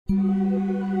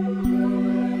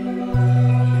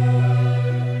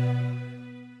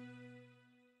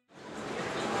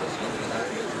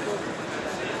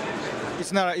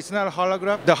not a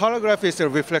holograph. The holograph is a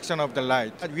reflection of the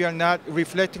light. We are not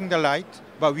reflecting the light,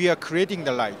 but we are creating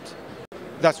the light.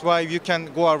 That's why you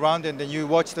can go around and then you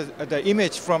watch the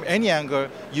image from any angle.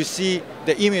 You see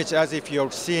the image as if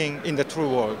you're seeing in the true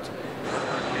world.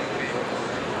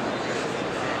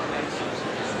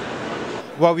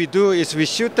 What we do is we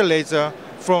shoot the laser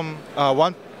from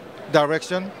one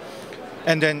direction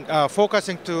and then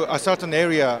focusing to a certain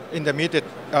area in the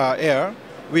mid-air,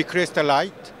 we create the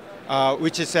light,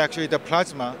 which is actually the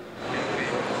plasma.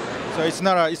 So it's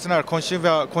not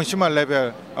a consumer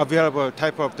level available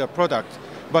type of the product,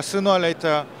 but sooner or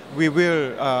later we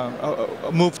will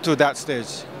move to that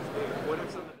stage.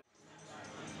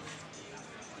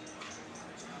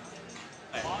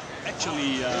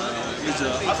 Actually, it's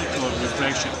an optical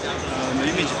reflection. The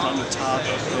image from the top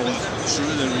goes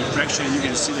through the reflection. You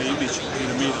can see the image in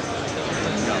the middle.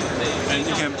 Yeah. And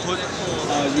you can put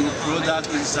your product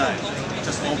inside.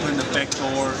 Just open the back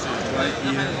door right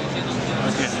here.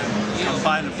 Okay.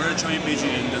 Combine the virtual image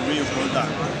and the real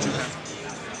product.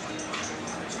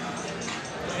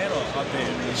 Panel of the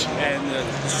image, and the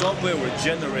software will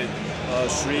generate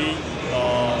three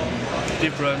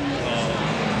different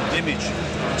image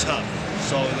on top.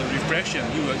 So the reflection,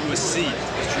 you will see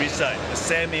the three sides, the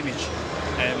same image,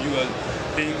 and you will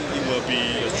think it will be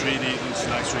 3D. Looks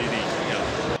like 3D. Yeah.